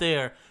not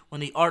there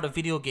when the art of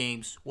video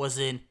games was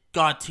in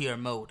God tier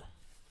mode.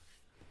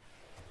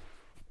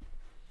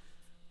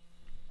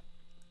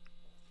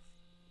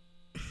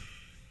 I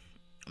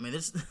mean,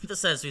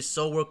 this has me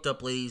so worked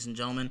up, ladies and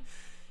gentlemen.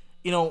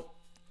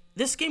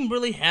 This game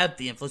really had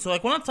the influence. So,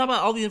 when I talk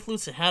about all the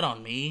influence it had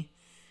on me,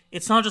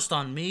 it's not just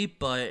on me,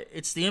 but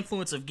it's the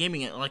influence of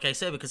gaming, like I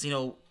said, because,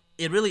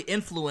 it really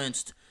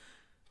influenced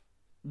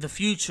the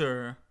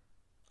future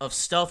of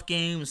stealth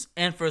games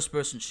and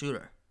first-person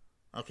shooter.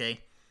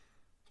 Okay?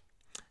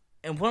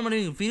 And what I'm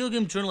reading, video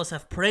game journalists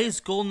have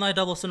praised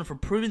GoldenEye 007 for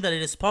proving that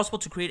it is possible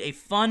to create a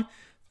fun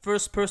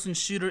first-person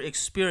shooter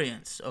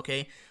experience,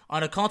 okay,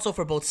 on a console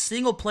for both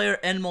single-player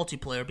and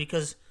multiplayer,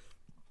 because,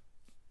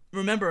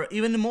 remember,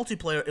 even in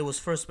multiplayer, it was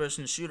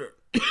first-person shooter.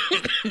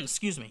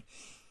 Excuse me.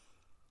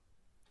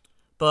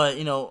 But,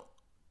 in a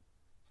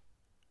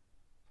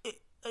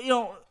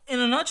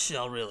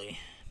nutshell, really,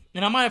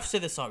 and I might have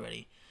said this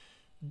already,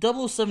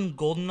 007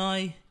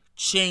 GoldenEye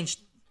changed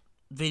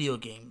video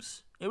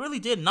games. It really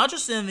did. Not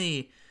just in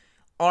the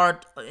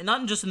art,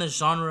 not just in the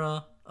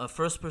genre of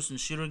first-person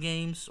shooter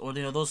games, or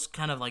those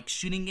kind of like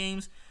shooting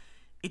games.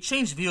 It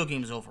changed video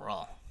games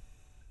overall.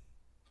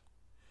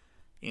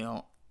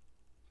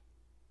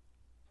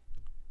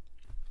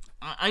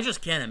 I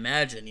just can't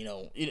imagine.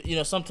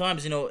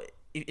 Sometimes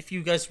if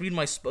you guys read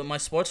my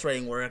sports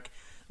writing work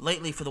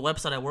lately for the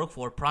website I work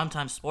for,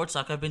 Primetime Sports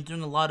Talk, I've been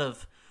doing a lot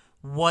of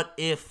what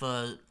if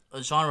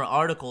genre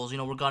articles,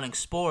 regarding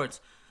sports.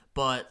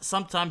 But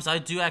sometimes I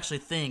do actually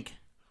think,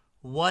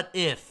 what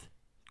if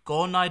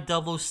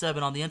GoldenEye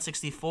 007 on the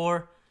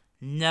N64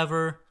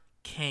 never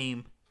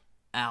came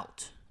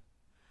out?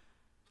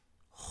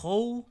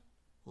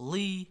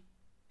 Holy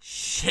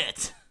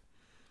shit.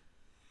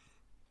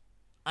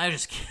 I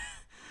just can't.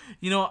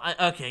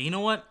 Okay, you know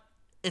what?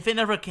 If it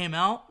never came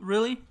out,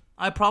 really,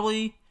 I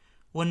probably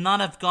would not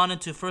have gone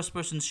into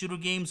first-person shooter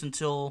games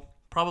until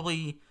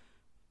probably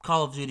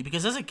Call of Duty.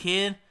 Because as a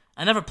kid,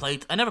 I never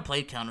played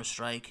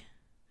Counter-Strike.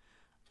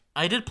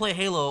 I did play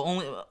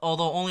Halo,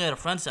 although only at a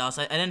friend's house.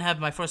 I didn't have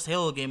my first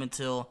Halo game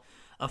until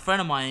a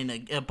friend of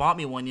mine bought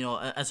me one,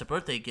 as a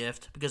birthday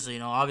gift. Because,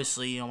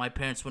 obviously, my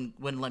parents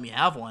wouldn't let me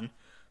have one.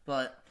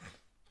 But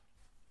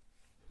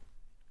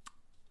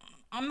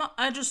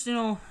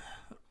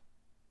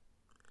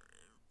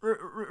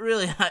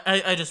really,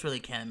 I just really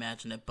can't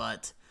imagine it.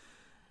 But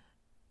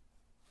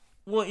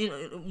well,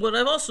 what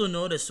I've also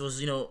noticed was,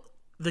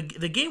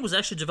 the game was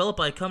actually developed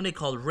by a company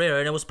called Rare,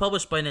 and it was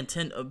published by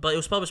Nintendo.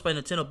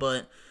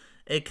 But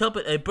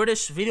a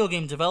British video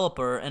game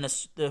developer and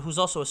who's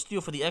also a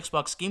studio for the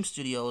Xbox Game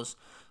Studios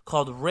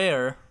called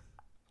Rare.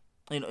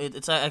 I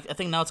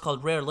think now it's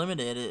called Rare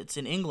Limited. It's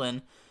in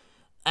England.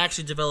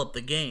 Actually developed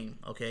the game,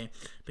 okay?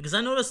 Because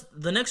I noticed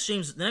the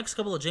next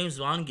couple of James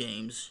Bond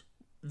games,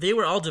 they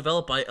were all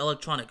developed by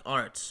Electronic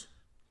Arts.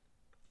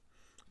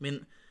 I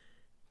mean,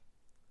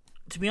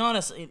 to be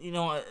honest,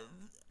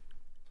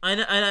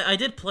 I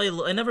did play.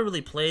 I never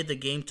really played the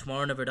game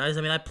Tomorrow Never Dies.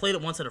 I mean, I played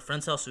it once at a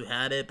friend's house who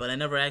had it, but I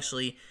never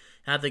actually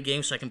had the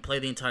game so I can play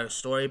the entire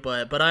story.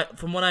 But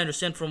from what I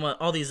understand from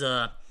all these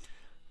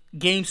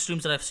game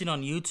streams that I've seen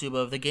on YouTube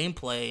of the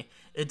gameplay,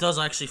 it does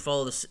actually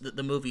follow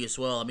the movie as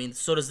well. I mean,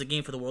 so does the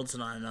game for the World's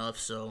Not Enough.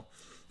 So,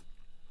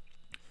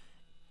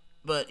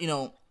 but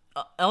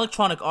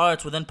Electronic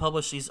Arts would then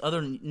publish these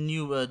other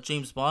new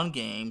James Bond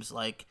games,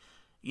 like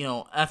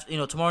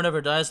after Tomorrow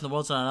Never Dies and the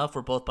World's Not Enough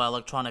were both by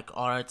Electronic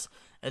Arts,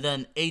 and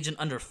then Agent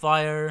Under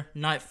Fire,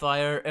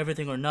 Nightfire,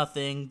 Everything or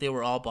Nothing, they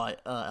were all by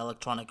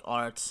Electronic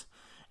Arts.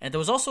 And there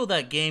was also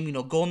that game,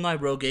 GoldenEye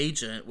Rogue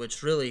Agent,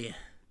 which really...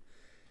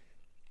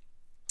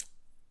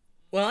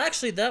 Well,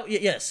 actually,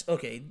 yes,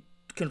 okay,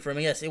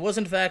 confirming, yes. It was,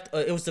 in fact,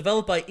 it was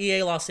developed by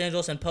EA Los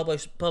Angeles and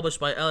published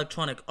by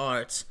Electronic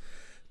Arts.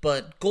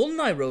 But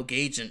GoldenEye Rogue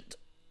Agent,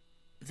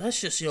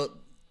 that's just,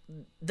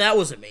 that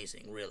was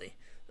amazing, really.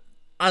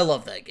 I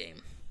love that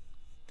game.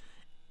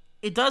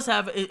 It does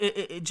have...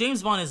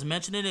 James Bond has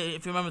mentioned it,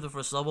 if you remember the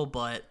first level,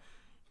 but...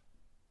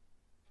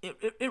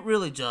 It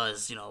really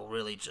does,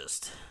 really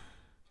just...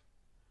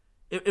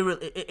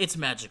 It's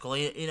magical.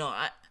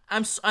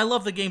 I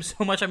love the game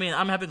so much. I mean,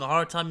 I'm having a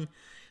hard time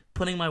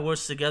putting my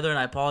words together, and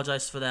I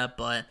apologize for that.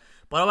 But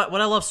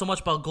what I love so much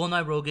about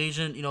GoldenEye Rogue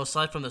Agent,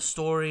 aside from the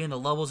story and the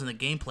levels and the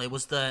gameplay,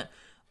 was that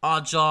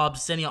Oddjob,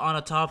 Xenia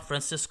Onatopp,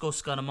 Francisco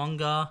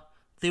Scaramanga,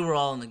 they were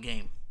all in the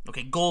game.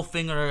 Okay,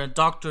 Goldfinger,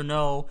 Dr.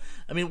 No.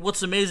 I mean,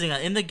 what's amazing,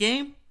 in the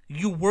game,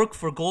 you work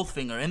for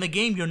Goldfinger. In the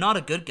game, you're not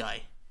a good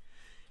guy.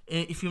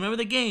 If you remember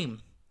the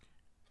game,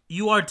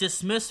 you are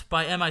dismissed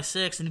by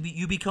MI6 and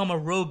you become a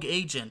rogue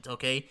agent,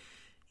 okay?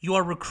 You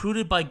are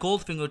recruited by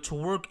Goldfinger to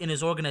work in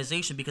his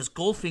organization because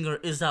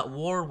Goldfinger is at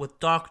war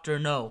with Dr.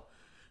 No.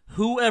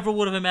 Whoever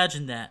would have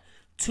imagined that?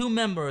 Two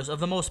members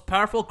of the most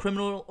powerful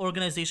criminal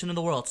organization in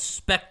the world,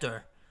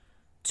 Spectre.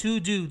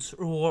 Two dudes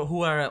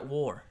who are at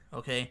war,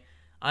 okay?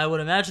 I would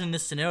imagine in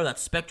this scenario that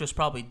Spectre's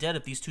probably dead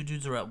if these two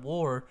dudes are at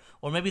war,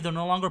 or maybe they're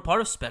no longer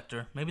part of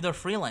Spectre. Maybe they're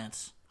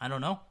freelance. I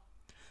don't know.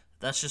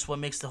 That's just what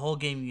makes the whole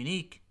game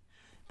unique.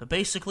 But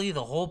basically,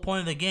 the whole point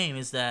of the game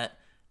is that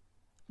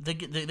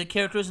the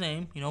character's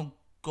name,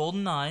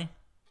 GoldenEye,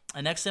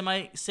 an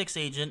ex-MI6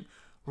 agent,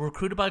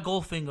 recruited by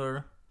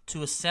Goldfinger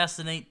to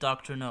assassinate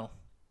Dr. No.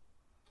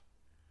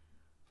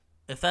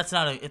 If that's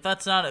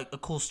not a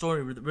cool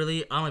story,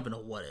 really, I don't even know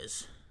what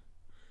is.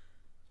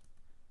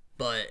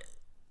 But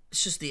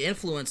it's just the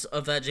influence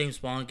of that James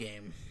Bond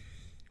game.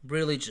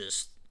 Really,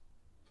 just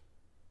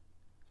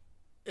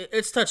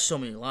it's touched so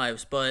many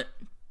lives. But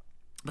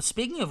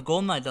speaking of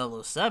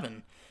GoldenEye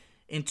 007.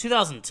 In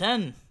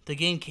 2010, the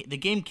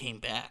game came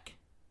back.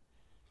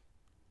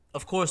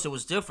 Of course, it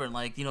was different.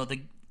 Like,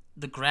 the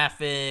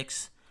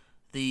graphics,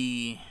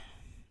 the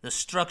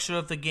structure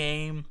of the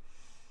game.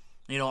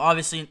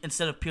 Obviously,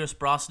 instead of Pierce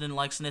Brosnan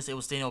likeness, it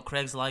was Daniel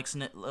Craig's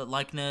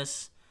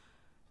likeness.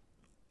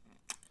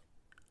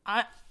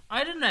 I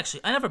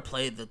never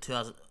played the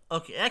 2000.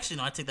 Okay, actually,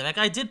 no, I take that back.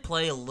 I did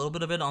play a little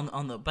bit of it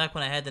on the back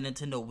when I had the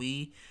Nintendo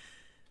Wii,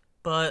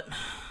 but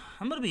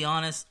I'm gonna be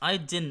honest, I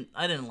didn't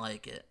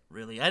like it,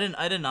 really. I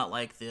did not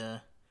like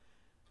the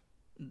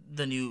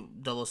new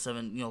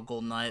 007,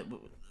 GoldenEye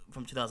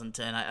from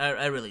 2010.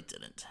 I really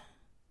didn't.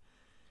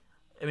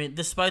 I mean,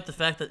 despite the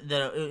fact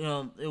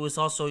that it was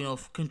also,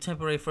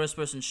 contemporary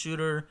first-person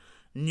shooter,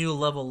 new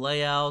level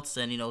layouts,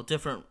 and,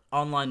 different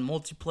online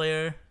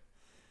multiplayer,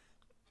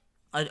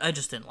 I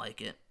just didn't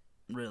like it,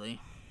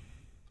 really.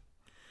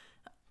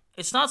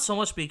 It's not so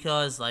much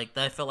because, I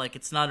felt like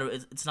it's not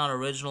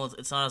original,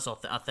 it's not as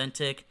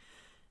authentic.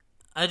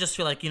 I just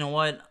feel like,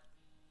 what?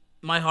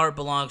 My heart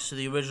belongs to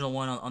the original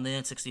one on the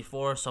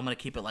N64, so I'm going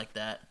to keep it like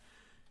that.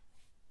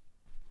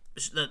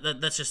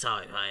 That's just how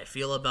I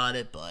feel about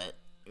it, but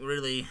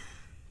really,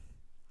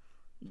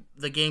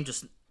 the game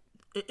just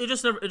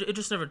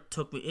never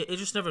took me. It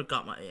just never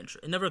got my interest.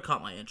 It never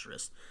caught my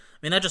interest. I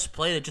mean, I just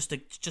played it just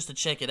to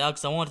check it out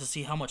because I wanted to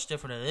see how much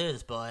different it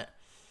is, but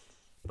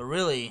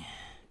really,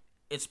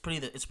 it's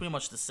pretty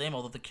much the same.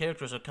 Although the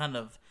characters are kind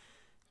of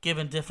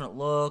given different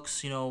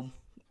looks. The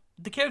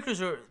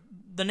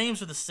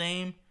names are the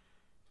same,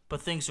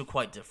 but things are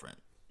quite different,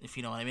 if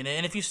you know what I mean.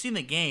 And if you've seen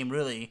the game,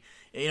 really,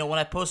 when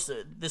I post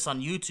this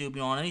on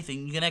YouTube, on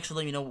anything, you can actually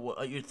let me know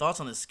what your thoughts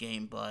on this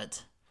game.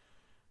 But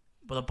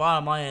the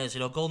bottom line is,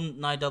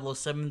 GoldenEye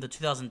 007, the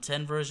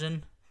 2010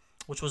 version,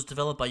 which was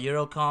developed by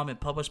Eurocom and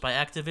published by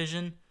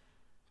Activision,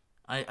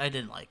 I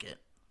didn't like it.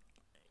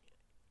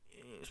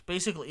 it's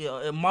basically,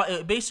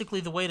 basically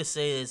the way to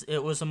say it is it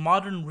was a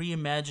modern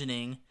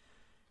reimagining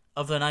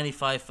of the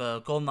 95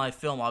 GoldenEye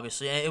film,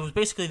 obviously. It was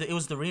basically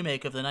the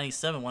remake of the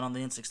 97 one on the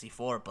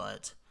N64,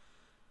 but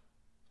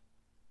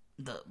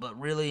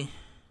really,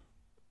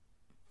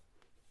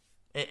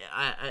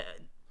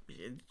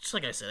 just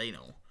like I said,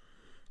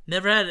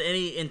 never had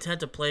any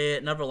intent to play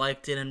it, never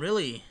liked it, and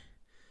really,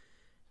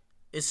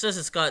 it says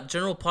it's got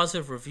general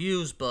positive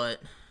reviews,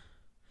 but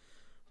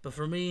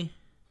for me,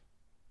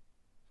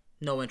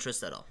 no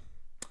interest at all.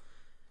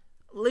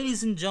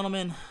 Ladies and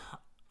gentlemen,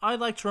 I'd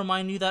like to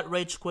remind you that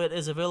Rage Quit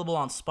is available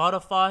on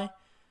Spotify,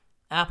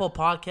 Apple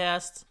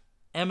Podcasts,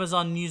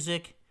 Amazon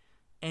Music,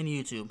 and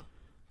YouTube.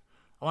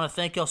 I want to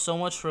thank y'all so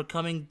much for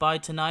coming by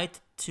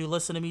tonight to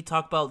listen to me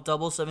talk about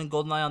 007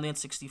 GoldenEye on the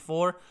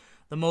N64,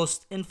 the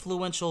most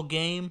influential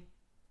game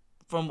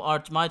from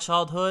my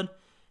childhood.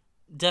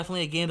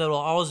 Definitely a game that will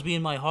always be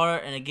in my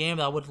heart, and a game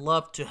that I would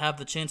love to have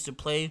the chance to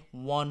play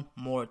one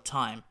more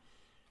time.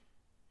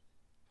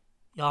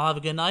 Y'all have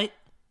a good night.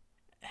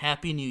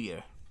 Happy New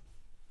Year.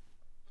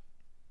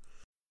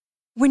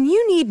 When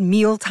you need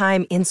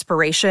mealtime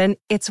inspiration,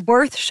 it's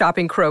worth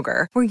shopping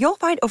Kroger, where you'll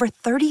find over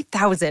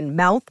 30,000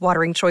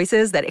 mouth-watering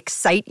choices that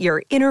excite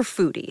your inner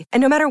foodie. And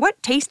no matter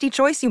what tasty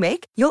choice you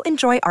make, you'll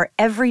enjoy our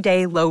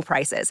everyday low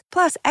prices,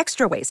 plus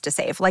extra ways to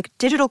save, like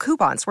digital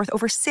coupons worth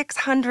over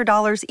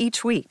 $600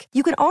 each week.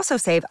 You can also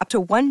save up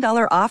to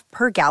 $1 off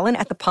per gallon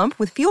at the pump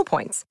with fuel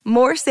points.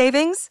 More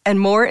savings and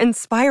more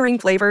inspiring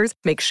flavors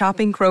make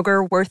shopping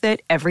Kroger worth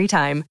it every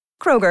time.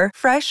 Kroger,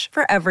 fresh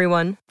for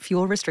everyone.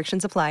 Fuel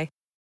restrictions apply.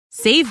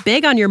 Save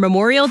big on your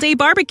Memorial Day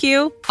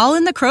barbecue, all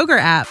in the Kroger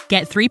app.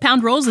 Get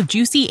 3-pound rolls of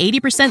juicy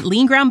 80%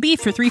 lean ground beef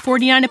for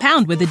 $3.49 a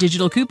pound with a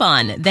digital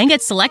coupon. Then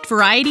get select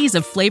varieties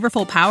of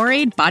flavorful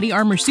Powerade, Body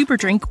Armor Super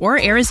Drink,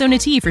 or Arizona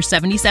tea for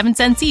 77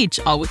 cents each,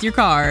 all with your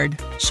card.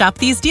 Shop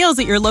these deals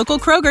at your local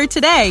Kroger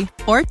today,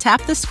 or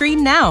tap the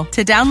screen now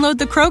to download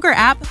the Kroger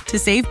app to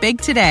save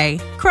big today.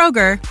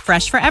 Kroger,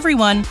 fresh for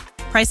everyone.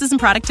 Prices and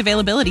product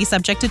availability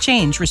subject to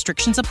change.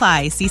 Restrictions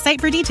apply. See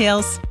site for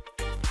details.